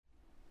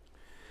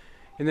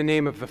In the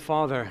name of the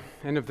Father,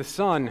 and of the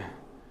Son,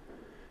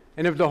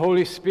 and of the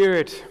Holy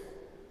Spirit.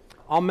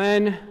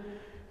 Amen.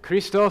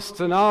 Christos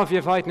tanav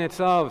yevait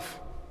netzav.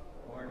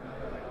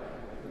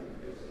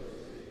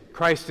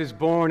 Christ is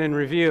born and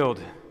revealed.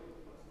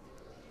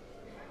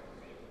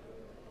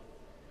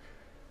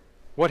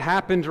 What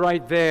happened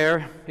right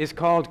there is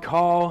called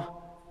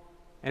call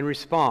and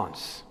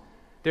response.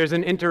 There's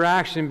an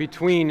interaction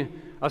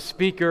between a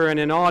speaker and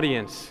an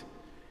audience.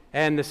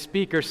 And the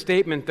speaker's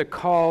statement, the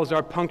calls,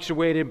 are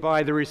punctuated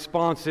by the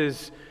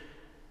responses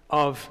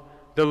of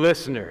the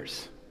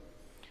listeners.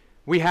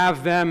 We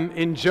have them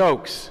in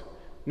jokes.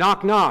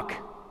 Knock, knock.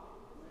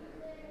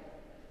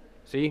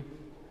 See?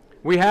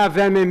 We have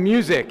them in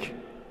music.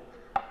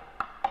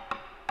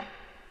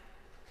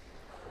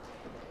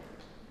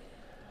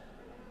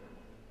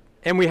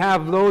 And we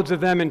have loads of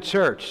them in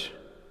church.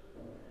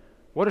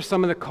 What are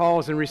some of the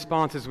calls and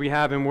responses we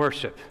have in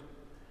worship?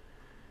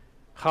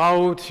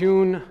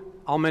 Chautun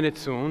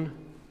Almenitzun,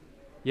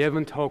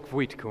 Yevent Hok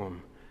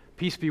Vuitkum.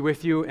 Peace be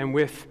with you and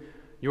with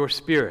your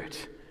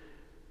spirit.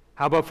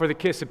 How about for the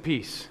kiss of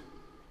peace?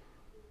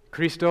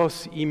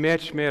 Christos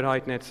imech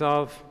merheit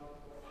netzav,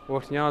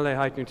 ortnyale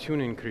heit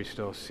nutunin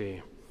Christos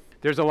si.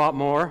 There's a lot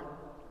more.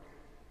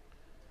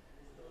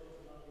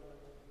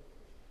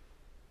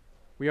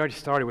 We already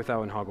started with that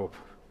one, Hagop.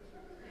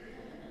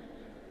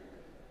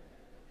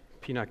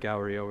 Peanut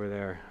gallery over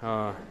there.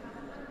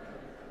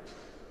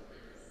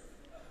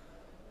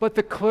 But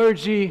the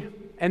clergy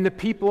and the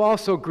people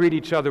also greet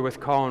each other with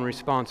call and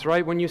response,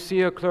 right? When you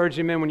see a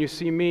clergyman, when you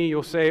see me,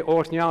 you'll say,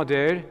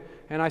 Ortnyader,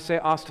 and I say,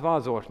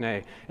 Astvaz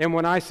Ortne. And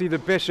when I see the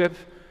bishop,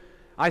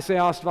 I say,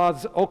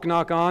 Astvaz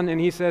Oknakan,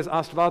 and he says,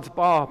 Astvaz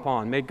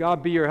Ba'apan. May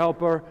God be your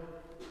helper.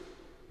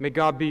 May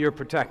God be your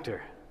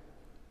protector.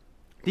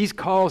 These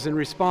calls and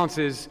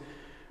responses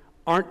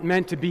aren't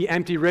meant to be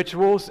empty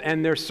rituals,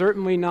 and they're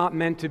certainly not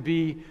meant to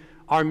be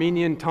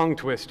Armenian tongue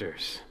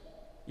twisters,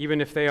 even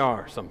if they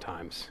are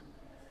sometimes.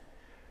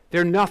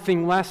 They're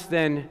nothing less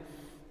than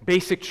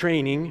basic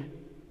training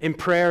in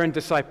prayer and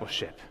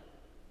discipleship.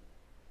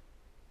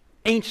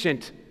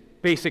 Ancient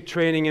basic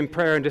training in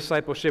prayer and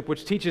discipleship,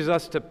 which teaches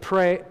us to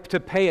pray,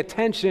 to pay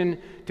attention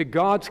to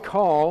God's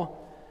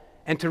call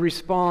and to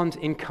respond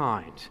in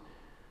kind.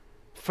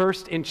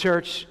 First in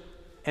church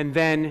and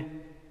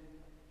then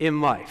in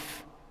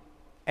life.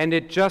 And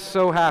it just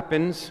so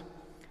happens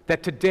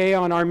that today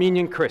on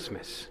Armenian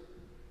Christmas,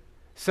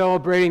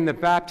 celebrating the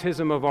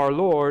baptism of our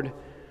Lord,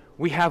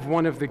 we have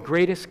one of the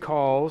greatest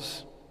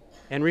calls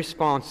and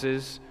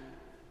responses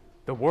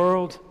the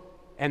world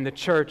and the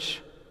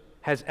church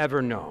has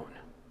ever known.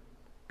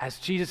 As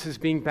Jesus is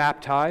being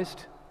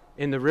baptized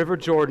in the River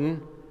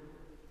Jordan,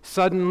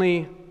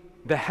 suddenly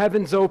the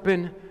heavens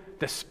open,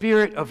 the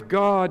Spirit of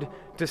God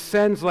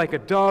descends like a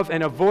dove,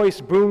 and a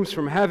voice booms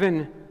from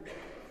heaven.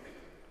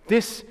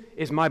 This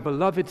is my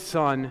beloved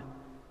Son,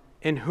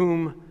 in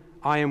whom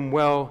I am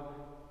well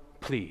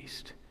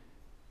pleased.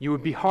 You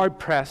would be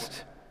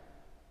hard-pressed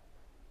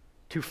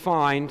to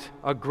find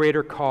a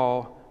greater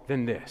call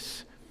than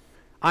this.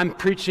 I'm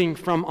preaching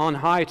from on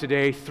high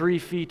today, 3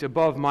 feet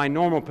above my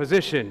normal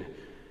position,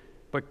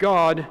 but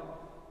God,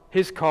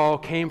 His call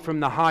came from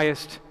the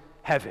highest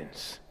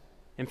heavens.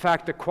 In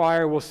fact, the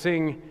choir will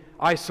sing,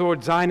 I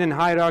soared seinen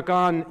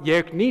Heiragan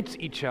Jeknitz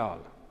Ichal.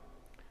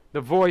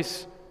 The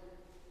voice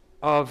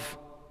of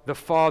the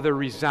Father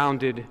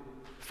resounded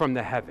from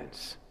the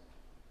heavens.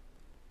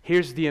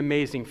 Here's the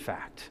amazing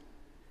fact.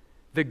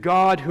 The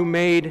God who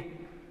made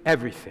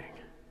everything,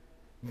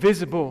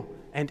 visible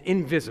and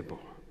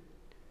invisible,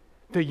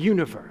 the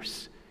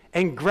universe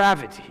and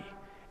gravity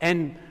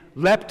and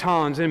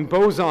leptons and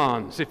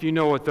bosons, if you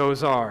know what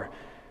those are,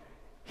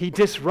 He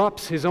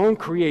disrupts His own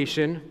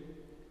creation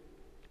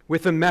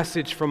with a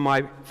message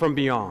from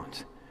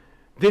beyond.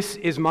 This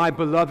is my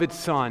beloved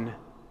Son,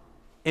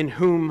 in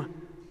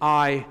whom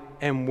I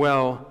am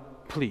well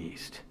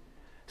pleased.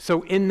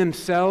 So in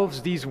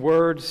themselves, these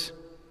words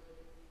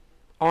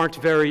aren't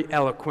very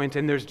eloquent,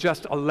 and there's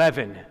just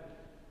 11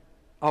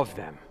 of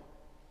them.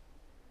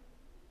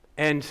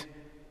 And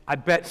I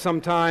bet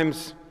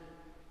sometimes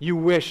you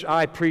wish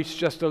I preached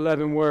just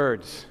 11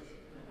 words.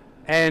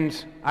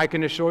 And I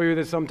can assure you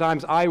that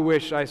sometimes I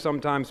wish I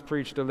sometimes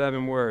preached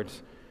 11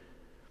 words.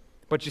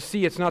 But you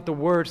see, it's not the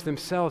words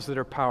themselves that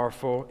are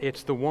powerful,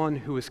 it's the one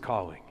who is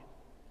calling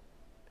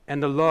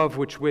and the love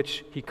with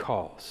which He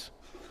calls.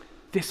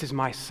 This is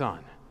my Son,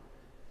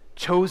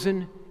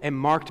 chosen and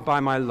marked by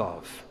my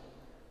love,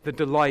 the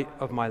delight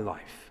of my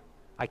life.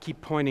 I keep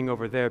pointing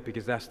over there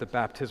because that's the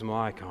baptismal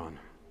icon.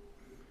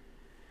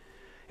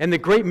 And the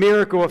great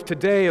miracle of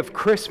today, of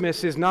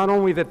Christmas, is not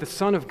only that the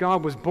Son of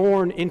God was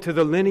born into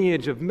the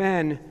lineage of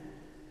men,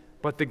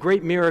 but the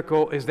great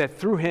miracle is that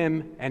through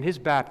Him and His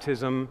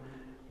baptism,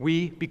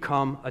 we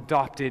become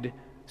adopted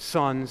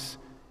sons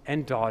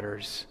and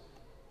daughters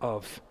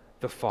of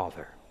the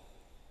Father.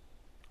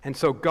 And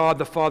so God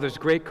the Father's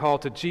great call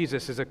to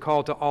Jesus is a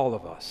call to all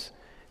of us.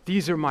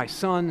 These are my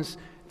sons,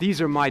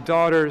 these are my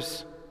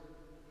daughters,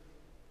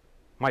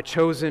 my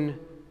chosen,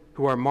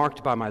 who are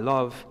marked by my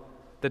love,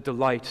 the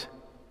delight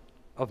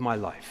of my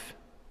life.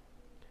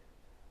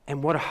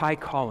 And what a high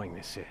calling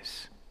this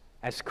is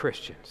as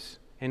Christians,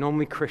 and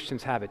only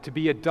Christians have it, to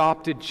be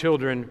adopted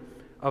children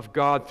of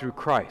God through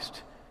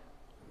Christ.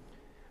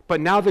 But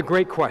now the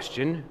great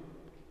question,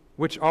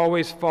 which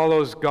always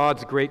follows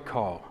God's great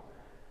call.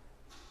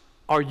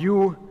 Are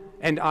you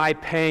and I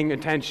paying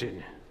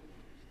attention?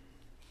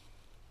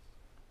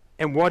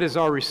 And what is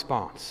our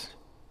response?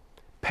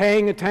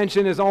 Paying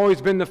attention has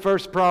always been the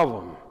first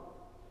problem.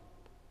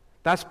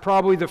 That's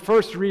probably the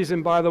first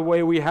reason, by the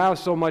way, we have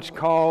so much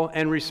call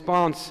and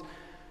response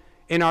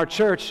in our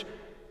church.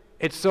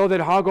 It's so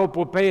that Hagop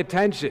will pay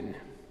attention,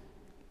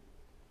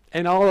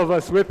 and all of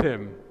us with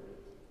him.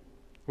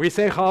 We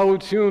say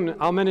Chauchun,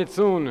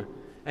 Almenitzun,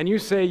 and you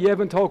say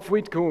Yeventok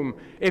Fuitkum.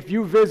 If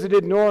you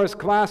visited Nora's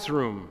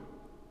classroom,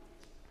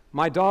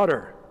 my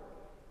daughter,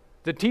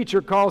 the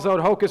teacher calls out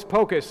hocus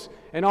pocus,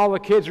 and all the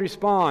kids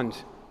respond,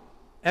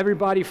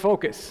 everybody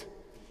focus.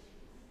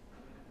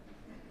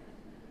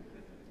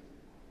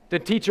 The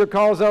teacher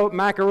calls out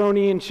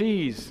macaroni and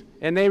cheese,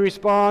 and they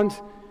respond,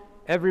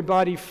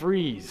 everybody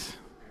freeze.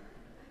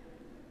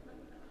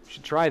 You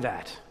should try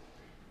that.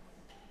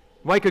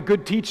 Like a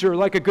good teacher,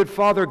 like a good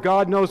father,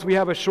 God knows we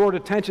have a short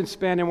attention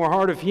span and we're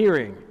hard of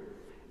hearing.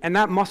 And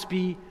that must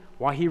be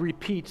why he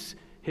repeats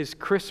his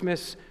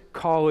Christmas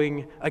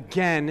calling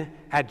again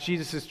at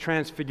Jesus'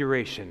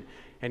 transfiguration.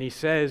 And he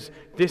says,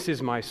 this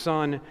is my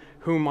son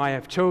whom I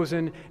have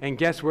chosen. And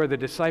guess where the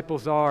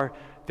disciples are?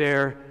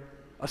 They're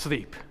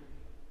asleep.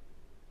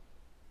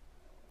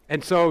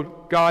 And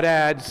so God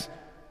adds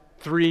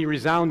 3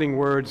 resounding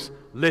words,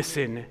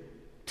 listen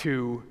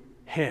to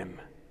him.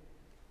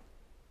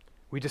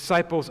 We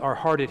disciples are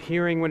hard at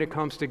hearing when it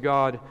comes to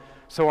God,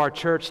 so our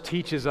church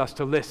teaches us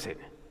to listen.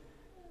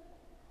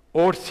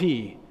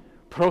 Orti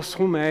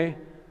proshume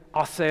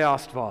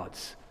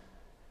aseastvads.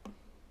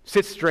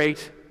 Sit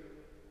straight,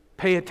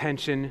 pay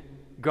attention,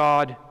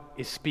 God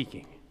is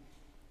speaking.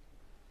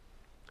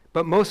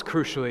 But most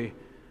crucially,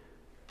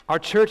 our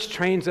church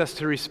trains us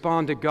to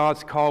respond to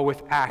God's call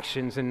with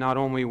actions and not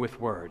only with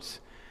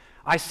words.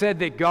 I said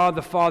that God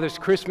the Father's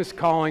Christmas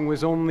calling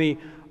was only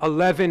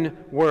 11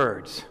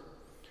 words.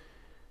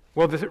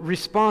 Well, the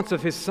response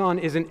of his Son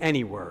isn't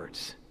any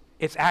words.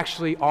 It's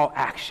actually all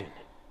action.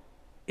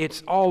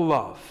 It's all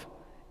love.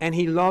 And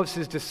he loves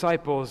his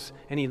disciples,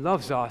 and he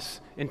loves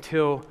us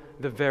until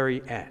the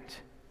very end.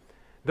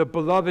 The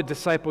beloved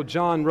disciple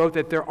John wrote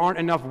that there aren't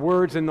enough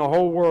words in the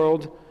whole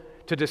world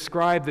to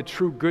describe the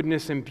true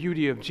goodness and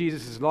beauty of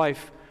Jesus'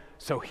 life,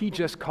 so he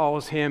just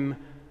calls him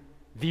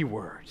the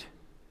Word,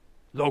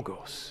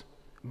 Logos,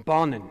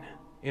 Bonin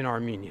in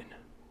Armenian.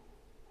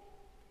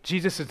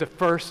 Jesus is the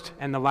first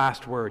and the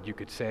last word, you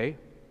could say,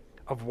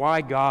 of why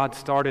God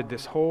started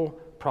this whole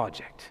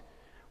project,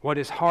 what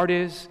his heart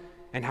is,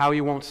 and how he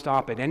won't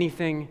stop at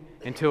anything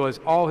until as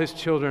all his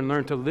children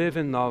learn to live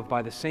and love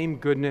by the same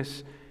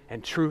goodness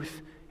and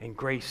truth and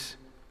grace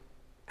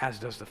as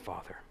does the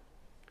Father.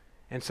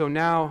 And so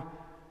now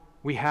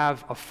we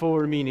have a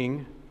fuller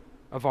meaning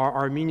of our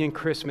Armenian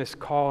Christmas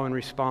call and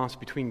response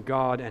between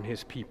God and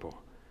his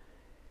people.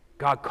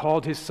 God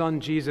called his Son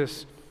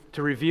Jesus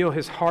to reveal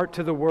his heart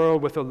to the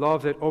world with a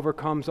love that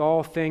overcomes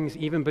all things,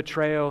 even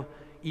betrayal,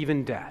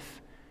 even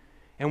death.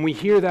 And we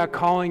hear that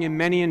calling in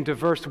many and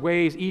diverse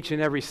ways each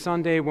and every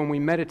Sunday when we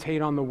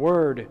meditate on the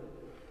Word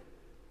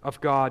of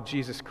God,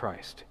 Jesus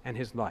Christ, and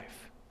his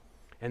life.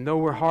 And though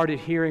we're hard at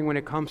hearing when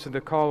it comes to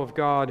the call of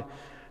God,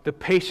 the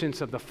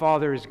patience of the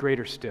Father is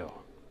greater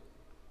still.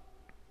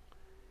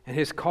 And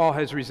his call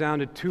has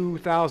resounded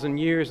 2,000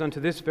 years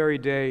unto this very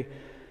day,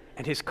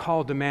 and his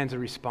call demands a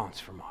response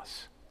from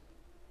us.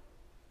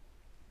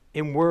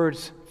 In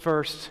words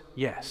first,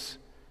 yes,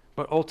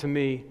 but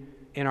ultimately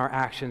in our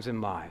actions and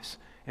lives.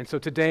 And so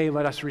today,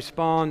 let us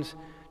respond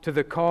to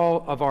the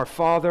call of our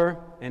Father,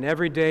 and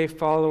every day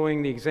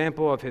following the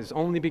example of his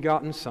only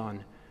begotten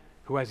Son,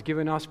 who has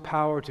given us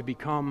power to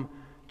become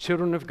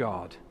children of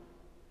God,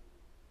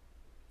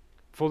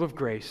 full of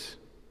grace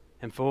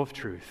and full of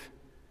truth,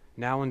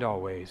 now and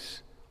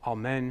always.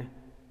 Amen.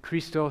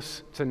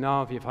 Christos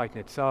tsanav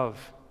yevhaiknetzav.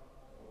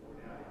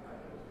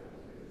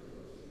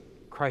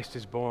 Christ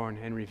is born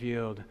and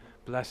revealed.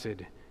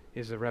 Blessed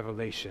is the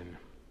revelation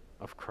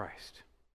of Christ.